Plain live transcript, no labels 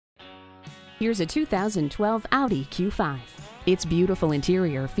Here's a 2012 Audi Q5. Its beautiful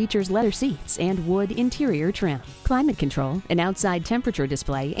interior features leather seats and wood interior trim. Climate control, an outside temperature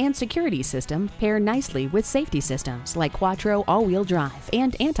display, and security system pair nicely with safety systems like Quattro all-wheel drive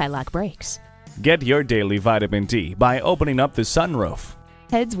and anti-lock brakes. Get your daily vitamin D by opening up the sunroof.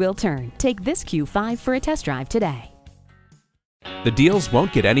 Heads will turn. Take this Q5 for a test drive today. The deals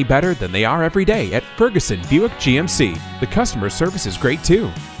won't get any better than they are every day at Ferguson Buick GMC. The customer service is great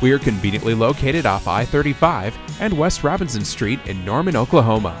too. We are conveniently located off I-35 and West Robinson Street in Norman,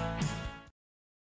 Oklahoma.